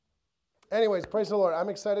Anyways, praise the Lord. I'm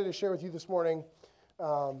excited to share with you this morning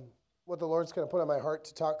what the Lord's going to put on my heart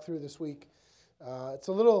to talk through this week. It's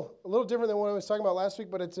a little different than what I was talking about last week,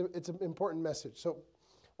 but it's an important message. So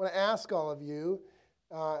I want to ask all of you,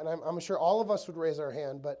 and I'm sure all of us would raise our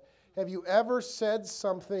hand, but have you ever said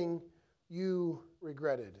something you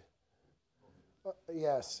regretted?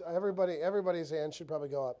 Yes, everybody's hand should probably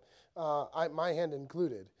go up. My hand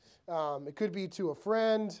included. It could be to a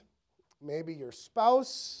friend, maybe your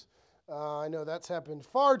spouse. I know that's happened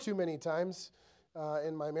far too many times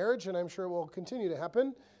in my marriage, and I'm sure it will continue to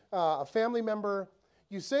happen. A family member,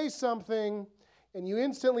 you say something, and you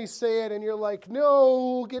instantly say it, and you're like,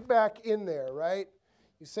 no, get back in there, right?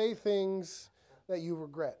 You say things that you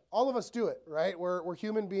regret. All of us do it, right? We're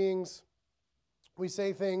human beings. We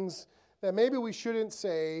say things that maybe we shouldn't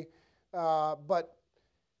say, but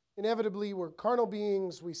inevitably we're carnal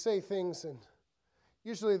beings. We say things, and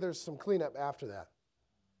usually there's some cleanup after that.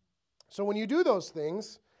 So when you do those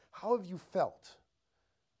things, how have you felt?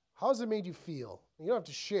 How has it made you feel? You don't have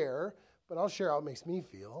to share, but I'll share how it makes me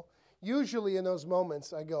feel. Usually in those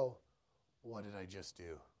moments, I go, what did I just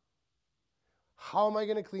do? How am I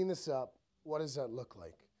going to clean this up? What does that look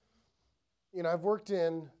like? You know, I've worked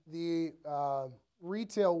in the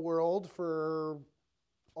retail world for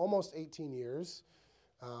almost 18 years,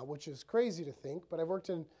 which is crazy to think, but I've worked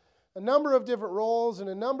in a number of different roles in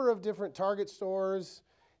a number of different Target stores,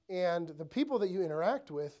 and the people that you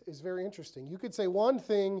interact with is very interesting. You could say one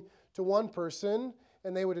thing to one person,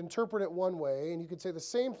 and they would interpret it one way, and you could say the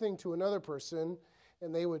same thing to another person,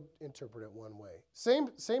 and they would interpret it one way. Same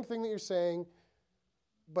thing that you're saying,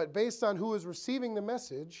 but based on who is receiving the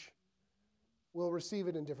message, will receive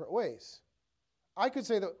it in different ways. I could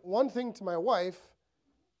say that one thing to my wife,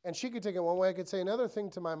 and she could take it one way. I could say another thing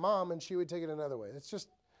to my mom, and she would take it another way. It's just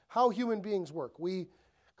how human beings work. We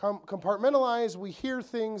compartmentalize, we hear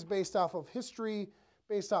things based off of history,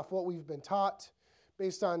 based off what we've been taught,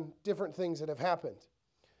 based on different things that have happened.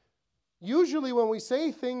 Usually when we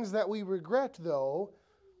say things that we regret, though,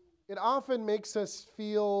 it often makes us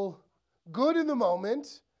feel good in the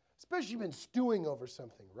moment, especially when stewing over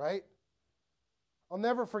something, right? I'll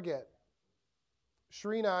never forget.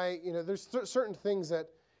 Sheree and I, there's certain things that,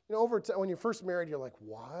 over time, when you're first married, you're like,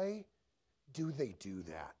 why do they do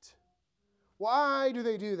that? Why do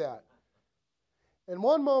they do that? And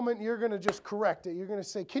one moment, you're going to just correct it. You're going to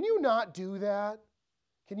say, can you not do that?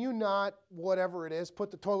 Can you not, whatever it is,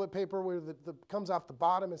 put the toilet paper where the comes off the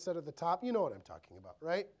bottom instead of the top? You know what I'm talking about,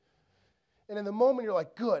 right? And in the moment, you're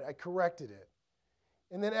like, good, I corrected it.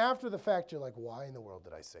 And then after the fact, you're like, why in the world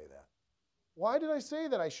did I say that? Why did I say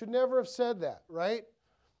that? I should never have said that, right?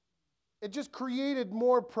 It just created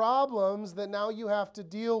more problems that now you have to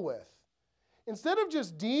deal with. Instead of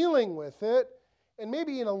just dealing with it, and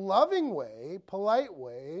maybe in a loving way, polite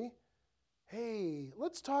way, hey,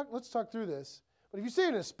 let's talk through this. But if you say it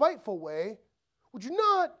in a spiteful way, would you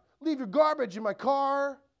not leave your garbage in my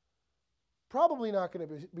car? Probably not going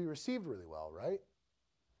to be received really well, right?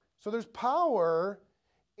 So there's power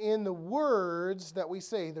in the words that we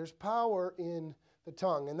say. There's power in the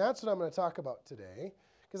tongue. And that's what I'm going to talk about today,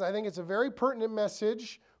 because I think it's a very pertinent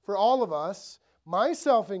message for all of us,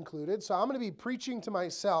 myself included. So I'm going to be preaching to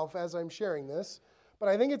myself as I'm sharing this. But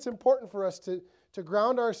I think it's important for us to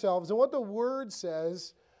ground ourselves in what the Word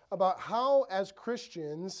says about how, as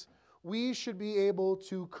Christians, we should be able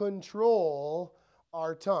to control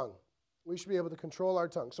our tongue. We should be able to control our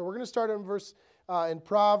tongue. So we're going to start in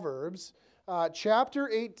Proverbs, chapter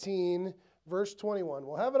 18, verse 21.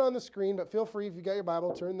 We'll have it on the screen, but feel free, if you got your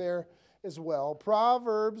Bible, turn there as well.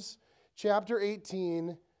 Proverbs, chapter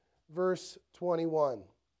 18, verse 21.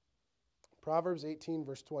 Proverbs 18,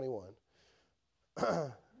 verse 21.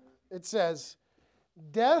 It says,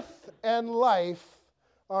 death and life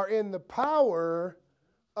are in the power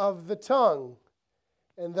of the tongue,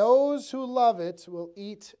 and those who love it will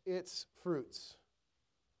eat its fruits.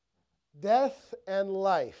 Death and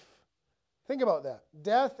life. Think about that.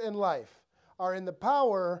 Death and life are in the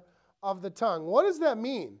power of the tongue. What does that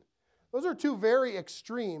mean? Those are two very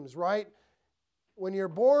extremes, right? When you're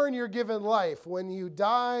born, you're given life. When you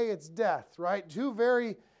die, it's death, right? Two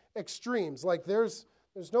very extremes. Like there's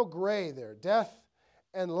no gray there. Death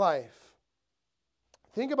and life.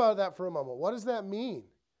 Think about that for a moment. What does that mean?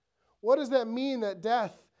 What does that mean that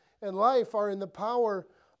death and life are in the power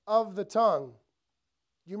of the tongue?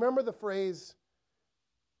 Do you remember the phrase,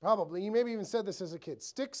 probably, you maybe even said this as a kid,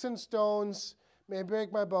 sticks and stones may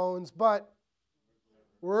break my bones, but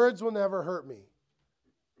words will never hurt me.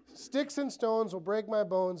 Sticks and stones will break my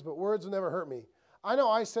bones, but words will never hurt me. I know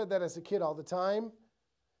I said that as a kid all the time.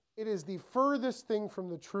 It is the furthest thing from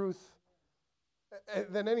the truth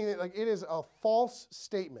than anything. Like, it is a false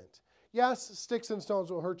statement. Yes, sticks and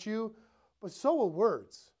stones will hurt you, but so will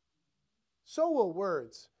words. So will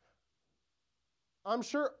words. I'm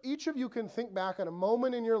sure each of you can think back on a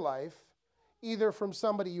moment in your life, either from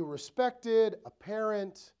somebody you respected, a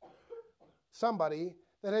parent, somebody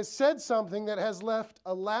that has said something that has left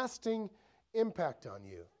a lasting impact on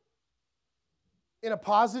you. In a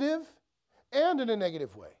positive and in a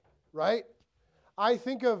negative way, right? I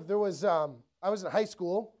think of, I was in high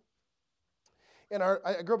school, and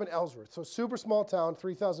I grew up in Ellsworth, so super small town,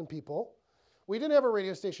 3,000 people. We didn't have a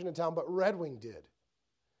radio station in town, but Red Wing did.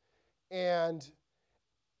 And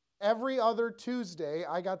every other Tuesday,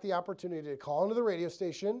 I got the opportunity to call into the radio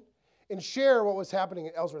station and share what was happening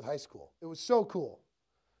at Ellsworth High School. It was so cool.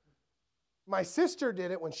 My sister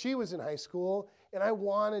did it when she was in high school, and I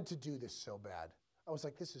wanted to do this so bad. I was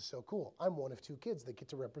like, this is so cool. I'm one of two kids that get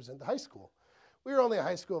to represent the high school. We were only a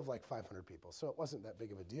high school of like 500 people, so it wasn't that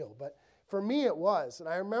big of a deal. But for me, it was. And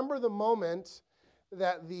I remember the moment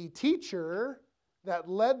that the teacher that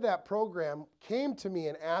led that program came to me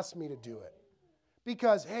and asked me to do it.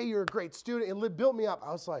 Because, hey, you're a great student. It built me up.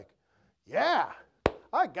 I was like, yeah,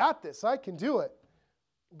 I got this. I can do it.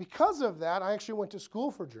 Because of that, I actually went to school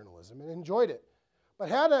for journalism and enjoyed it. But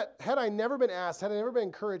had I never been asked, had I never been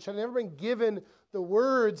encouraged, had I never been given the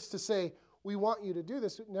words to say, we want you to do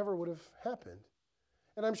this, it never would have happened.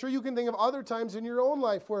 And I'm sure you can think of other times in your own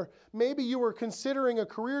life where maybe you were considering a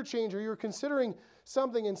career change, or you were considering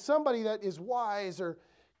something, and somebody that is wise or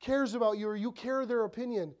cares about you, or you care their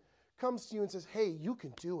opinion, comes to you and says, hey, you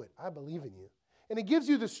can do it. I believe in you. And it gives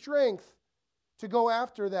you the strength to go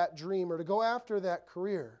after that dream or to go after that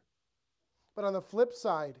career. But on the flip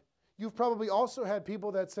side, you've probably also had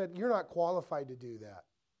people that said, you're not qualified to do that.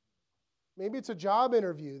 Maybe it's a job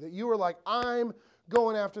interview that you were like, I'm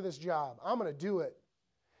going after this job. I'm going to do it.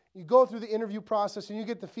 You go through the interview process and you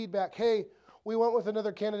get the feedback, hey, we went with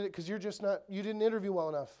another candidate because you didn't interview well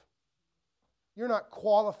enough. You're not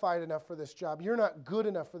qualified enough for this job. You're not good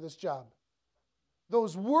enough for this job.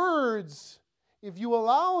 Those words, if you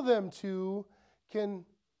allow them to, can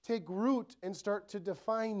take root and start to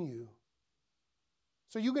define you.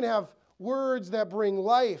 So you can have words that bring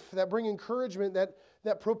life, that bring encouragement,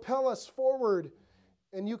 that propel us forward.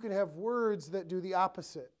 And you can have words that do the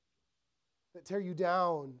opposite, that tear you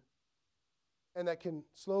down and that can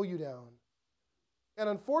slow you down. And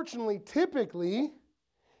unfortunately, typically,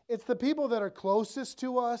 it's the people that are closest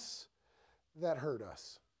to us that hurt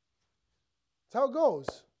us. That's how it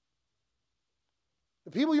goes.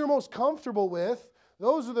 The people you're most comfortable with,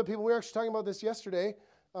 those are the people, we were actually talking about this yesterday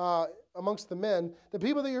amongst the men, the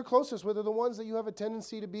people that you're closest with are the ones that you have a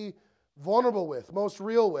tendency to be vulnerable with, most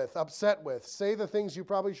real with, upset with, say the things you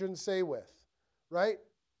probably shouldn't say with, right?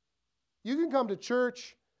 You can come to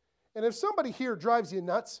church, and if somebody here drives you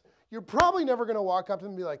nuts, you're probably never going to walk up to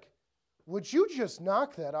them and be like, would you just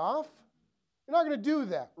knock that off? You're not going to do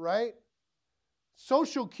that, right?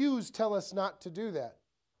 Social cues tell us not to do that.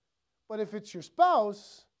 But if it's your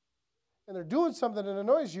spouse and they're doing something that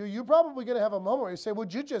annoys you, you're probably going to have a moment where you say,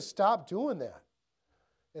 would you just stop doing that?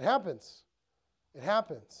 It happens. It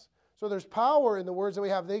happens. So there's power in the words that we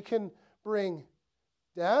have. They can bring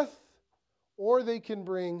death or they can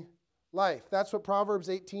bring life. That's what Proverbs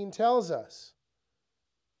 18 tells us.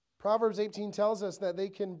 Proverbs 18 tells us that they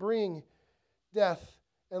can bring death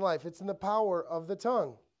and life. It's in the power of the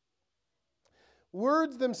tongue.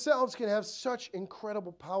 Words themselves can have such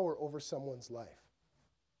incredible power over someone's life.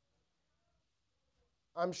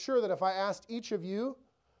 I'm sure that if I asked each of you,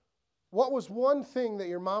 what was one thing that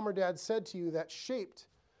your mom or dad said to you that shaped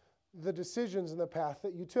the decisions and the path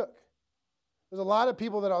that you took? There's a lot of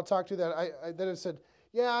people that I'll talk to that have said,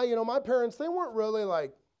 yeah, my parents, they weren't really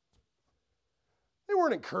they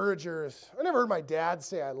weren't encouragers. I never heard my dad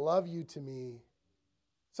say, I love you to me.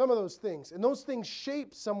 Some of those things. And those things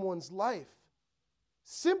shape someone's life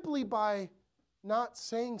simply by not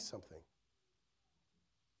saying something.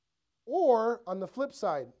 Or, on the flip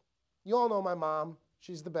side, you all know my mom.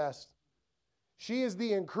 She's the best. She is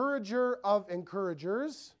the encourager of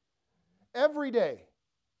encouragers every day.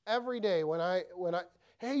 Every day when I,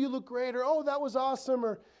 hey, you look great, or oh, that was awesome,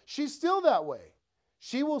 or she's still that way.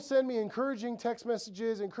 She will send me encouraging text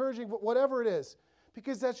messages, encouraging whatever it is,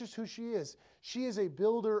 because that's just who she is. She is a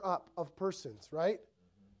builder up of persons, right?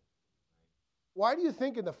 Why do you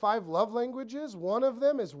think in the 5 love languages, one of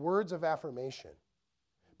them is words of affirmation?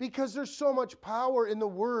 Because there's so much power in the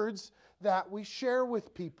words that we share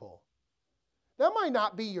with people. That might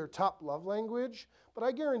not be your top love language, but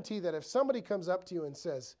I guarantee that if somebody comes up to you and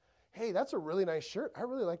says, hey, that's a really nice shirt. I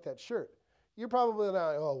really like that shirt. You're probably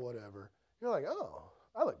not, oh, whatever. You're like, oh,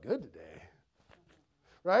 I look good today.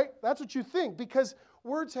 right? That's what you think, because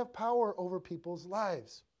words have power over people's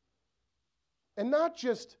lives. And not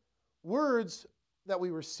just words that we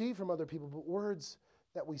receive from other people, but words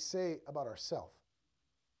that we say about ourselves.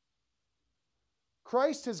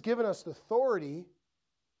 Christ has given us authority.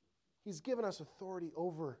 He's given us authority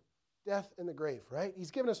over death and the grave, right?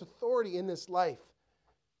 He's given us authority in this life.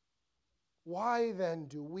 Why then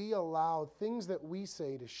do we allow things that we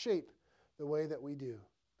say to shape the way that we do,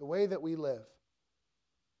 the way that we live?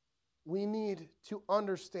 We need to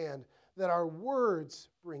understand that our words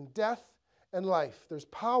bring death and life. There's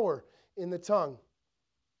power in the tongue.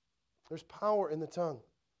 There's power in the tongue.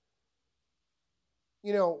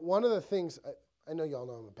 You know, one of the things, I know y'all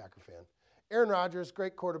know I'm a Packer fan. Aaron Rodgers,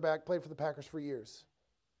 great quarterback, played for the Packers for years.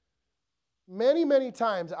 Many, many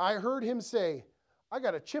times I heard him say, I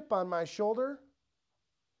got a chip on my shoulder,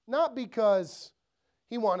 not because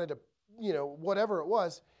he wanted to, whatever it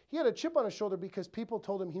was. He had a chip on his shoulder because people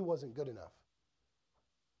told him he wasn't good enough.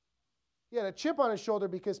 He had a chip on his shoulder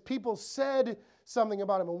because people said something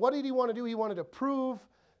about him. And what did he want to do? He wanted to prove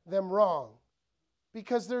them wrong.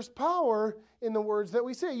 Because there's power in the words that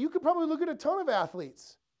we say. You could probably look at a ton of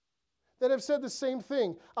athletes that have said the same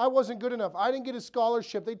thing. I wasn't good enough. I didn't get a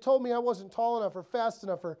scholarship. They told me I wasn't tall enough or fast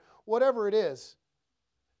enough or whatever it is.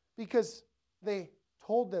 Because they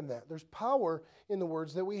told them that. There's power in the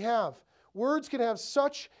words that we have. Words can have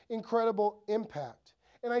such incredible impact.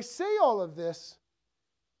 And I say all of this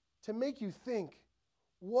to make you think,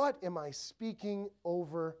 what am I speaking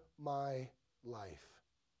over my life?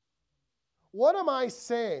 What am I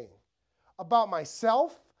saying about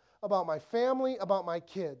myself, about my family, about my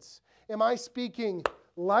kids? Am I speaking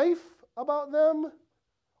life about them,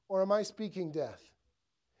 or am I speaking death?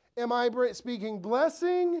 Am I speaking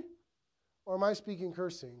blessing, or am I speaking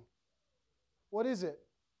cursing? What is it?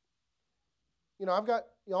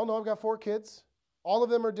 Y'all know I've got 4 kids. All of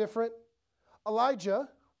them are different. Elijah,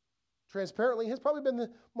 transparently, has probably been the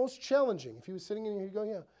most challenging. If he was sitting in here, he'd go,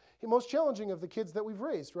 yeah. The most challenging of the kids that we've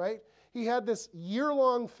raised, right? He had this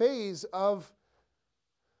year-long phase of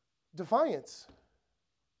defiance.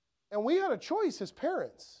 And we had a choice as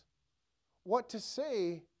parents what to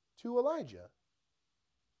say to Elijah.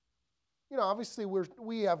 Obviously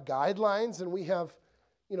we have guidelines and we have,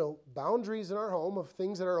 boundaries in our home of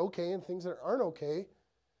things that are okay and things that aren't okay.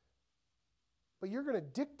 But you're going to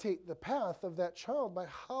dictate the path of that child by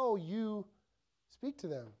how you speak to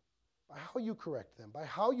them, by how you correct them, by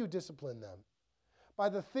how you discipline them, by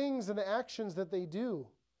the things and the actions that they do.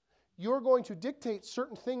 You're going to dictate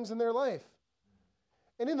certain things in their life.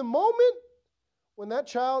 And in the moment when that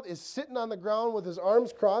child is sitting on the ground with his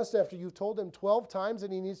arms crossed after you've told him 12 times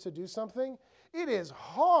that he needs to do something, it is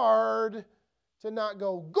hard to not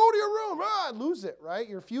go to your room, lose it, right?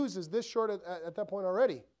 Your fuse is this short at that point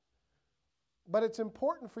already. But it's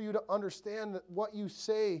important for you to understand that what you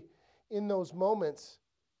say in those moments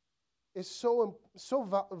is so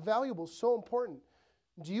valuable, so important.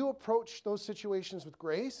 Do you approach those situations with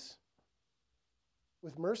grace,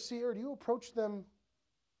 with mercy, or do you approach them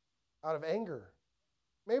out of anger?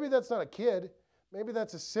 Maybe that's not a kid. Maybe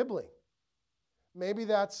that's a sibling. Maybe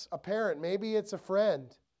that's a parent. Maybe it's a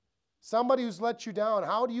friend. Somebody who's let you down.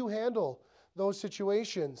 How do you handle those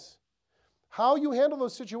situations? How you handle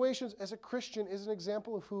those situations as a Christian is an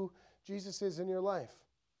example of who Jesus is in your life.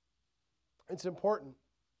 It's important.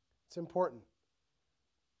 It's important.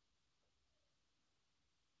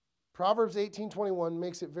 Proverbs 18:21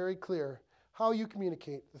 makes it very clear how you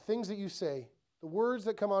communicate. The things that you say, the words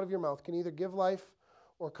that come out of your mouth can either give life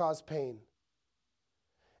or cause pain.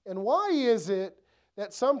 And why is it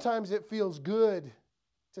that sometimes it feels good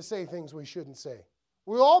to say things we shouldn't say?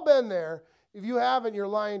 We've all been there. If you haven't, you're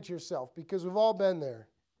lying to yourself, because we've all been there.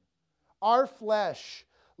 Our flesh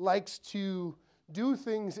likes to do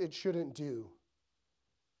things it shouldn't do.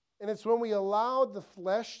 And it's when we allow the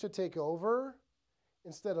flesh to take over,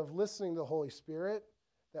 instead of listening to the Holy Spirit,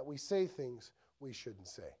 that we say things we shouldn't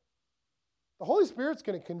say. The Holy Spirit's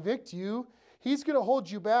going to convict you. He's going to hold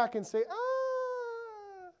you back and say,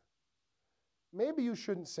 maybe you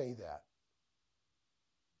shouldn't say that.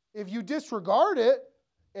 If you disregard it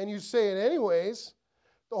and you say it anyways,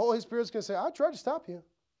 the Holy Spirit's going to say, I tried to stop you.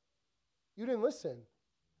 You didn't listen.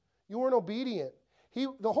 You weren't obedient.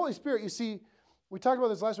 The Holy Spirit, you see, we talked about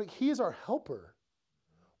this last week, He is our helper.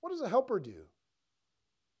 What does a helper do?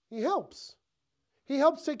 He helps. He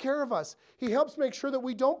helps take care of us. He helps make sure that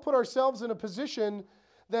we don't put ourselves in a position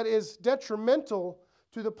that is detrimental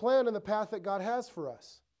to the plan and the path that God has for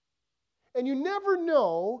us. And you never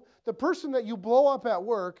know the person that you blow up at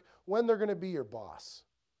work when they're going to be your boss.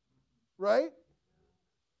 Right?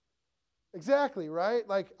 Exactly, right?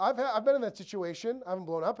 Like I've been in that situation. I haven't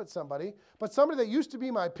blown up at somebody, but somebody that used to be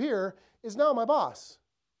my peer is now my boss,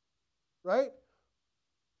 right?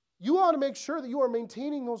 You ought to make sure that you are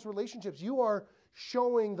maintaining those relationships. You are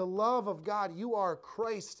showing the love of God. You are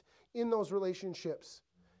Christ in those relationships,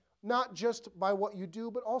 not just by what you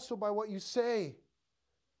do, but also by what you say.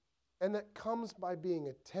 And that comes by being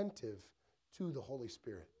attentive to the Holy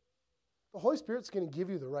Spirit. The Holy Spirit's going to give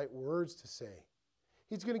you the right words to say.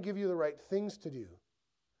 He's going to give you the right things to do.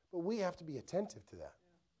 But we have to be attentive to that.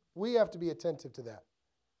 We have to be attentive to that.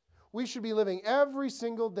 We should be living every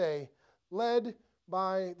single day led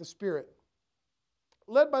by the Spirit.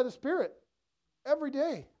 Led by the Spirit every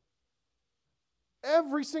day.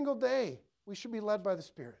 Every single day, we should be led by the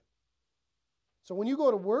Spirit. So when you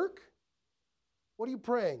go to work, what are you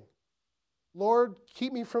praying? Lord,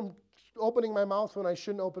 keep me from opening my mouth when I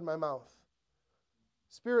shouldn't open my mouth.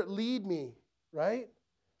 Spirit, lead me, right?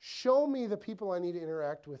 Show me the people I need to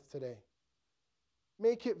interact with today.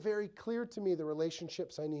 Make it very clear to me the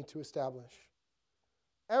relationships I need to establish.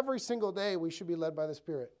 Every single day we should be led by the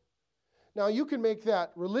Spirit. Now you can make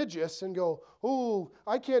that religious and go, oh,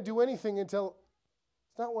 I can't do anything until...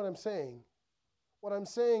 It's not what I'm saying. What I'm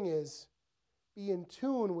saying is be in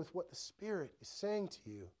tune with what the Spirit is saying to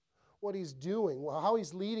you, what He's doing, how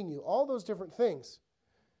He's leading you, all those different things.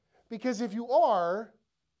 Because if you are...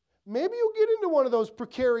 Maybe you get into one of those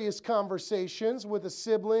precarious conversations with a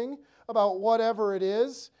sibling about whatever it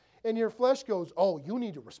is, and your flesh goes, oh, you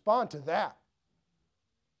need to respond to that.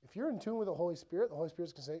 If you're in tune with the Holy Spirit's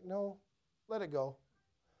going to say, no, let it go.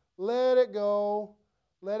 Let it go.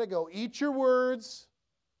 Let it go. Eat your words.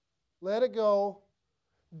 Let it go.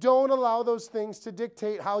 Don't allow those things to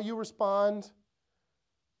dictate how you respond,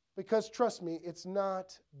 because trust me, it's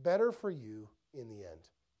not better for you in the end.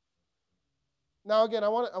 Now, again, I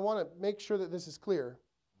want to make sure that this is clear.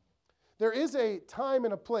 There is a time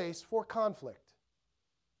and a place for conflict.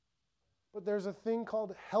 But there's a thing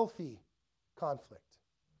called healthy conflict.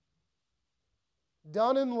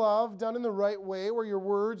 Done in love, done in the right way, where your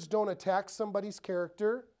words don't attack somebody's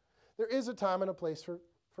character, there is a time and a place for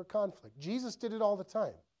conflict. Jesus did it all the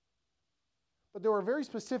time. But there were very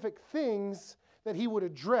specific things that He would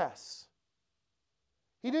address.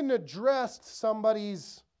 He didn't address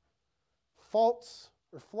somebody's faults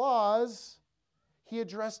or flaws. He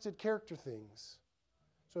addressed character things.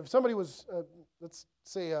 So if somebody was, let's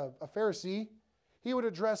say, a Pharisee, he would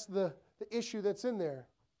address the issue that's in there.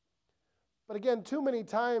 But again, too many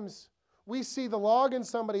times we see the log in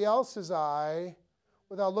somebody else's eye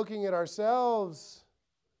without looking at ourselves,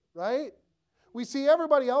 right? We see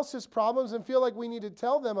everybody else's problems and feel like we need to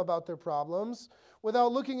tell them about their problems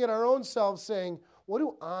without looking at our own selves saying, what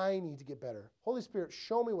do I need to get better? Holy Spirit,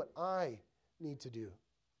 show me what I need to do.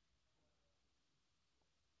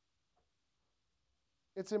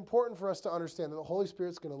 It's important for us to understand that the Holy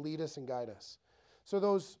Spirit's going to lead us and guide us. So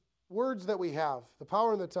those words that we have, the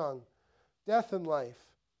power in the tongue, death and life,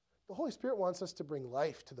 the Holy Spirit wants us to bring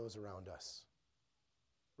life to those around us.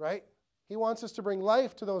 Right? He wants us to bring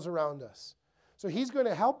life to those around us. So He's going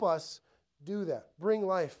to help us do that, bring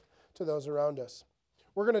life to those around us.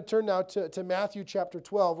 We're going to turn now to Matthew chapter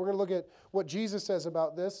 12. We're going to look at what Jesus says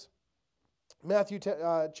about this. Matthew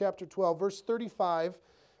chapter 12, verse 35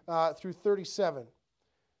 through 37.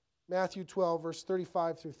 Matthew 12, verse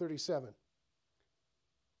 35 through 37.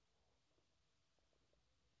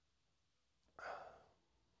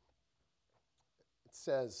 It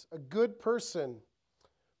says, a good person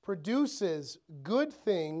produces good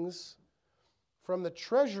things from the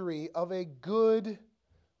treasury of a good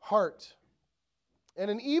heart. And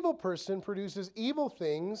an evil person produces evil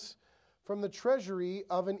things from the treasury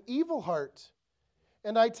of an evil heart.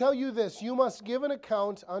 And I tell you this, you must give an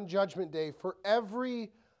account on Judgment Day for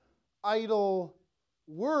every idle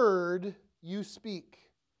word you speak.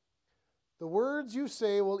 The words you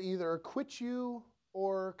say will either acquit you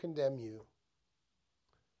or condemn you.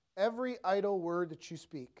 Every idle word that you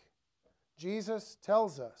speak. Jesus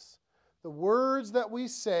tells us the words that we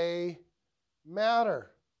say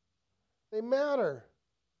matter. They matter.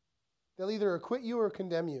 They'll either acquit you or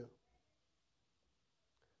condemn you.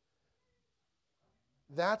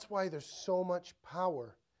 That's why there's so much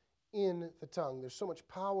power in the tongue. There's so much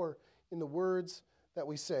power in the words that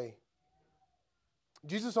we say.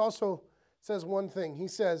 Jesus also says one thing. He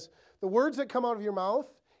says, the words that come out of your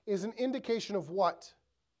mouth is an indication of what?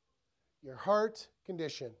 Your heart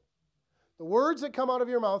condition. The words that come out of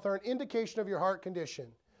your mouth are an indication of your heart condition.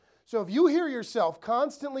 So if you hear yourself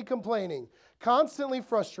constantly complaining, constantly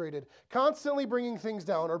frustrated, constantly bringing things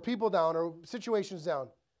down or people down or situations down,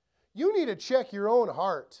 you need to check your own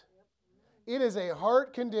heart. It is a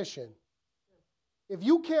heart condition. If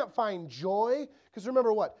you can't find joy, because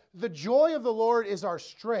remember what? The joy of the Lord is our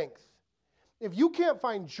strength. If you can't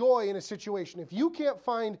find joy in a situation, if you can't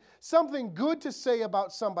find something good to say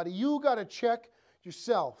about somebody, you got to check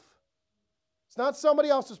yourself. It's not somebody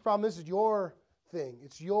else's problem. This is your thing.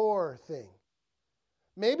 It's your thing.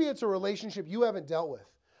 Maybe it's a relationship you haven't dealt with.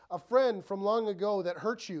 A friend from long ago that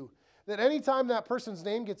hurt you, that anytime that person's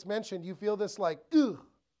name gets mentioned, you feel this like, ugh.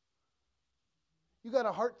 You got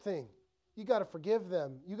a heart thing. You got to forgive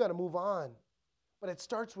them. You got to move on. But it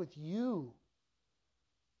starts with you.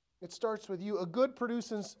 It starts with you. A good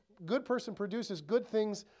person produces good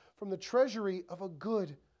things from the treasury of a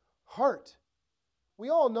good heart. We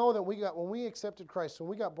all know that when we accepted Christ, when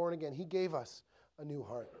we got born again, He gave us a new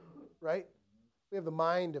heart, right? We have the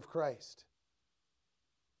mind of Christ.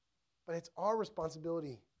 But it's our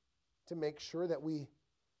responsibility to make sure that we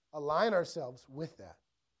align ourselves with that.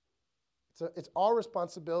 It's our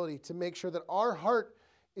responsibility to make sure that our heart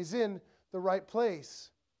is in the right place,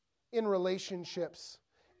 in relationships,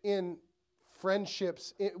 in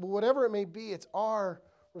friendships, whatever it may be. It's our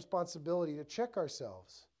responsibility to check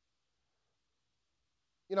ourselves.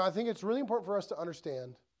 I think it's really important for us to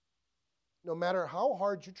understand, no matter how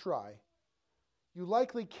hard you try, you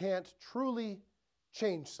likely can't truly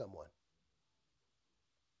change someone.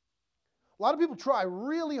 A lot of people try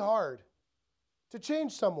really hard to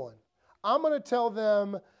change someone. I'm going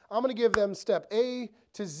to give them step A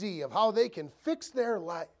to Z of how they can fix their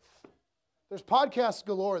life. There's podcasts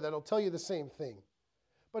galore that'll tell you the same thing.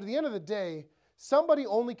 But at the end of the day, somebody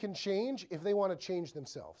only can change if they want to change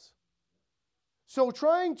themselves. So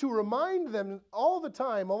trying to remind them all the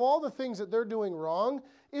time of all the things that they're doing wrong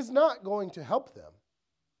is not going to help them.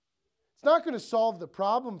 It's not going to solve the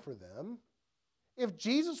problem for them. If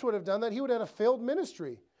Jesus would have done that, He would have had a failed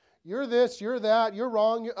ministry. You're this, you're that, you're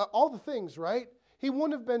wrong, all the things, right? He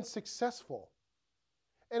wouldn't have been successful.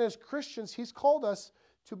 And as Christians, He's called us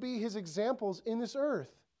to be His examples in this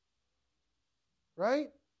earth. Right?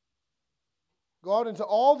 Go out into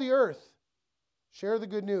all the earth. Share the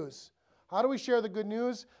good news. How do we share the good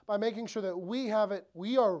news? By making sure that we have it.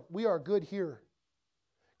 We are good here.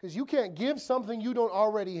 Because you can't give something you don't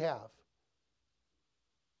already have.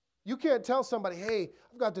 You can't tell somebody, hey,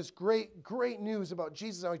 I've got this great news about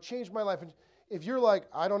Jesus. How He changed my life. And if you're like,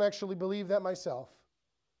 I don't actually believe that myself.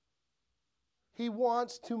 He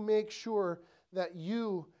wants to make sure that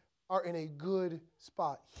you are in a good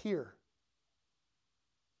spot here.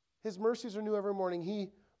 His mercies are new every morning.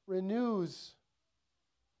 He renews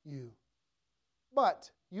you.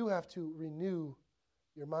 But you have to renew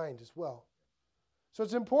your mind as well. So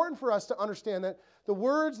it's important for us to understand that the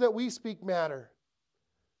words that we speak matter.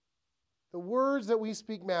 The words that we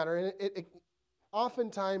speak matter. And it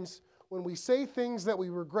oftentimes, when we say things that we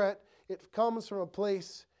regret, it comes from a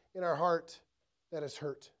place in our heart that is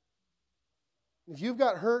hurt. If you've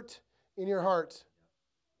got hurt in your heart,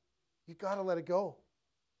 you've got to let it go.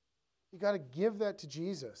 You've got to give that to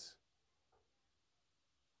Jesus.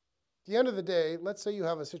 At the end of the day, let's say you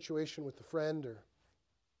have a situation with a friend or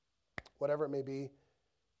whatever it may be,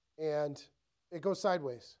 and it goes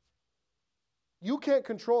sideways. You can't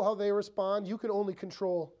control how they respond. You can only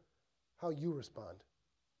control how you respond.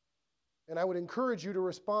 And I would encourage you to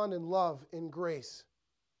respond in love, in grace,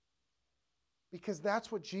 because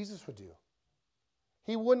that's what Jesus would do.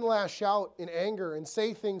 He wouldn't lash out in anger and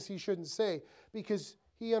say things He shouldn't say, because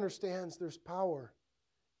He understands there's power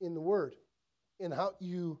in the Word, in how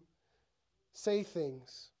you say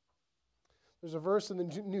things. There's a verse in the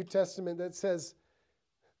New Testament that says,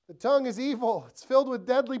 the tongue is evil. It's filled with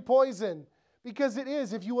deadly poison, because it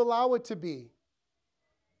is if you allow it to be.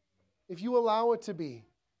 If you allow it to be.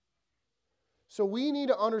 So we need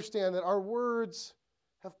to understand that our words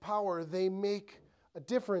have power. They make a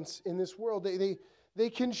difference in this world. They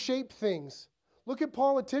can shape things. Look at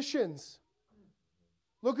politicians.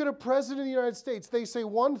 Look at a president of the United States. They say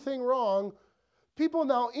one thing wrong. People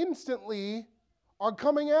now instantly are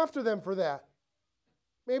coming after them for that.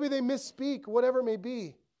 Maybe they misspeak, whatever it may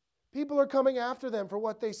be. People are coming after them for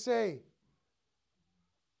what they say.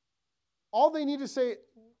 All they need to say,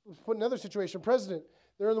 let's put another situation, president,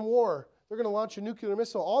 they're in the war. They're going to launch a nuclear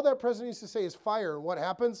missile. All that president needs to say is fire. And what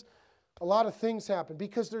happens? A lot of things happen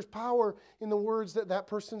because there's power in the words that that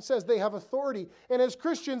person says. They have authority. And as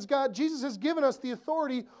Christians, Jesus has given us the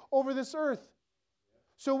authority over this earth.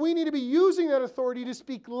 So we need to be using that authority to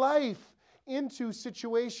speak life into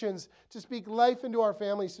situations, to speak life into our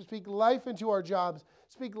families, to speak life into our jobs,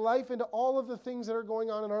 speak life into all of the things that are going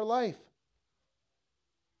on in our life.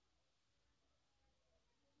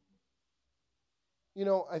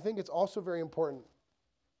 I think it's also very important.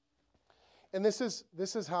 And this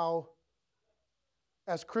is how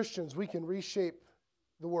as Christians, we can reshape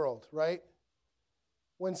the world, right?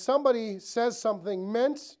 When somebody says something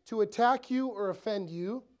meant to attack you or offend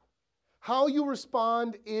you, how you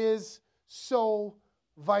respond is so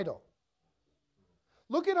vital.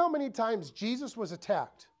 Look at how many times Jesus was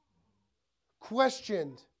attacked,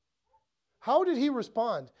 questioned. How did he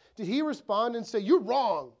respond? Did he respond and say, "You're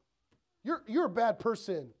wrong. You're a bad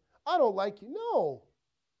person. I don't like you"? No.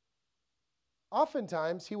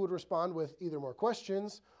 Oftentimes, he would respond with either more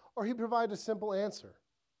questions or he'd provide a simple answer.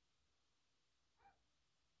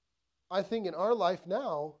 I think in our life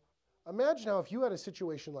now, imagine how if you had a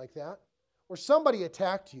situation like that where somebody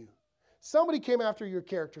attacked you, somebody came after your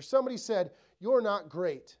character, somebody said, "You're not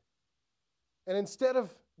great." And instead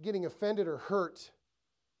of getting offended or hurt,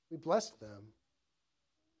 we blessed them.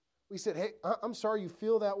 We said, "Hey, I'm sorry you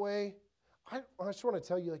feel that way. I just want to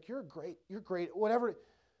tell you, you're great, whatever."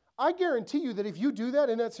 I guarantee you that if you do that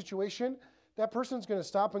in that situation, that person's going to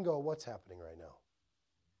stop and go, "What's happening right now?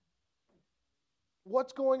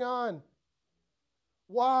 What's going on?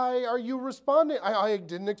 Why are you responding? I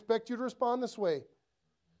didn't expect you to respond this way."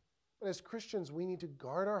 But as Christians, we need to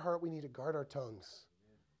guard our heart. We need to guard our tongues.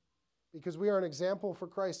 Because we are an example for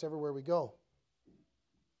Christ everywhere we go.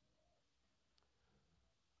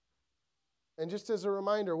 And just as a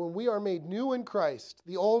reminder, when we are made new in Christ,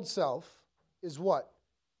 the old self is what?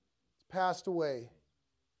 It's passed away.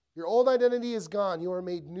 Your old identity is gone. You are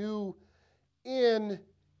made new in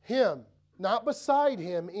Him. Not beside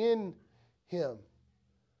Him, in Him.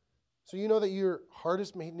 So you know that your heart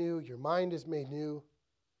is made new, your mind is made new,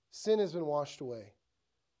 sin has been washed away.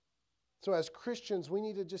 So as Christians, we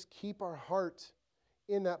need to just keep our heart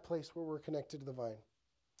in that place where we're connected to the vine.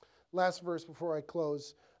 Last verse before I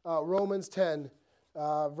close, Romans 10,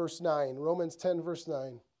 verse 9. Romans 10, verse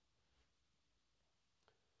 9.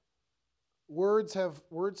 Words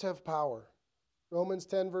have power. Romans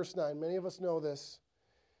 10, verse 9. Many of us know this.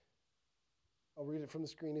 I'll read it from the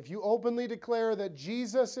screen. If you openly declare that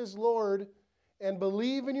Jesus is Lord and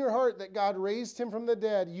believe in your heart that God raised Him from the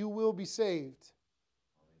dead, you will be saved.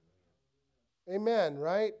 Amen,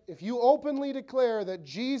 right? If you openly declare that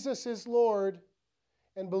Jesus is Lord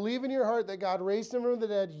and believe in your heart that God raised Him from the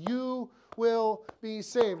dead, you will be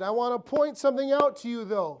saved. I want to point something out to you,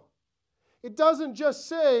 though. It doesn't just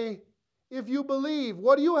say, if you believe.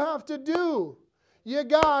 What do you have to do? You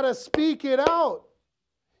got to speak it out.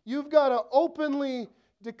 You've got to openly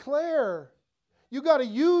declare. You got to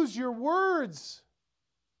use your words.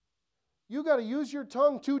 You got to use your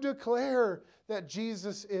tongue to declare that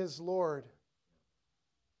Jesus is Lord.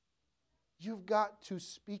 You've got to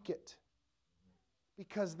speak it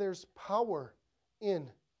because there's power in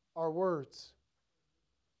our words.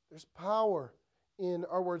 There's power in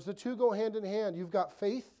our words. The two go hand in hand. You've got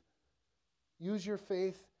faith. Use your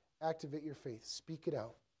faith. Activate your faith. Speak it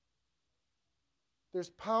out. There's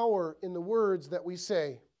power in the words that we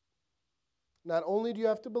say. Not only do you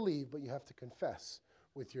have to believe, but you have to confess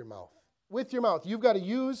with your mouth. With your mouth. You've got to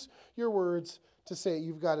use your words to say it.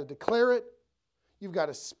 You've got to declare it. You've got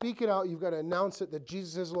to speak it out. You've got to announce it that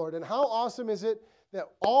Jesus is Lord. And how awesome is it that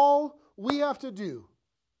all we have to do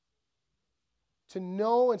to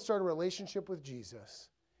know and start a relationship with Jesus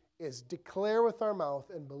is declare with our mouth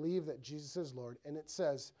and believe that Jesus is Lord. And it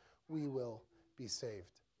says we will be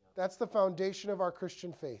saved. That's the foundation of our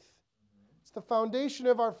Christian faith. It's the foundation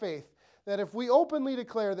of our faith that if we openly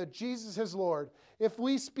declare that Jesus is Lord, if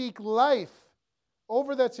we speak life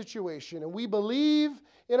over that situation and we believe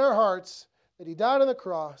in our hearts that He died on the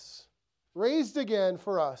cross, raised again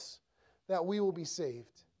for us, that we will be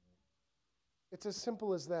saved. It's as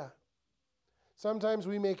simple as that. Sometimes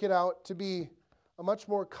we make it out to be a much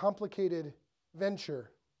more complicated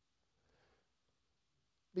venture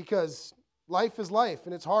because life is life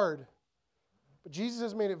and it's hard. But Jesus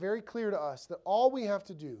has made it very clear to us that all we have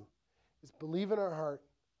to do is believe in our heart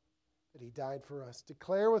that He died for us,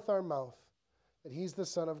 declare with our mouth that He's the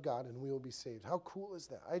Son of God and we will be saved. How cool is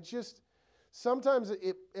that? Sometimes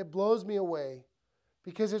it blows me away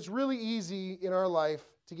because it's really easy in our life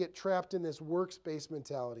to get trapped in this works-based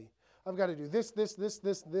mentality. I've got to do this,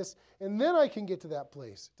 and then I can get to that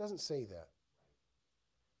place. It doesn't say that.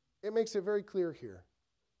 It makes it very clear here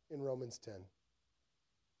in Romans 10.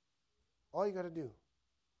 All you got to do.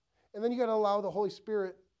 And then you got to allow the Holy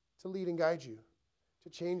Spirit to lead and guide you, to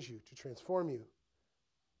change you, to transform you.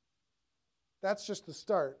 That's just the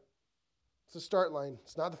start. It's the start line.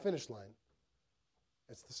 It's not the finish line.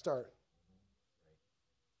 It's the start.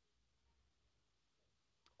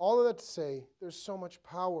 All of that to say, there's so much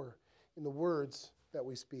power in the words that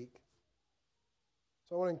we speak.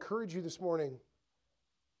 So I want to encourage you this morning.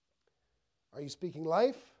 Are you speaking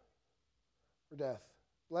life or death?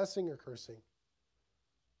 blessing or cursing?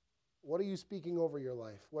 What are you speaking over your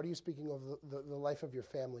life? What are you speaking over the life of your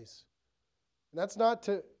families? And that's not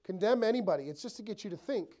to condemn anybody. It's just to get you to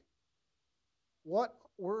think, what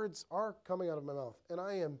words are coming out of my mouth? And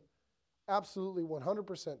I am absolutely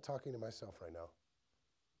 100% talking to myself right now.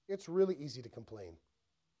 It's really easy to complain.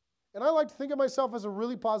 And I like to think of myself as a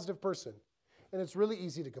really positive person. And it's really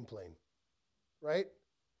easy to complain, right?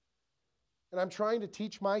 And I'm trying to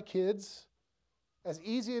teach my kids, as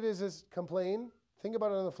easy it is as complain, think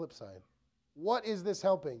about it on the flip side. What is this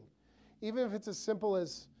helping? Even if it's as simple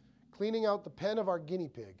as cleaning out the pen of our guinea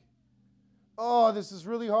pig. Oh, this is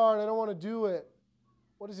really hard. I don't want to do it.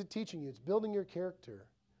 What is it teaching you? It's building your character,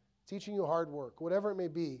 teaching you hard work, whatever it may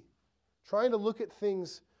be. Trying to look at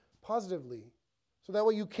things positively so that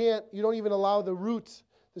way you don't even allow the root,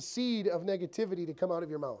 the seed of negativity to come out of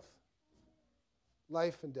your mouth.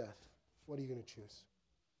 Life and death. What are you going to choose?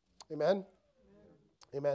 Amen?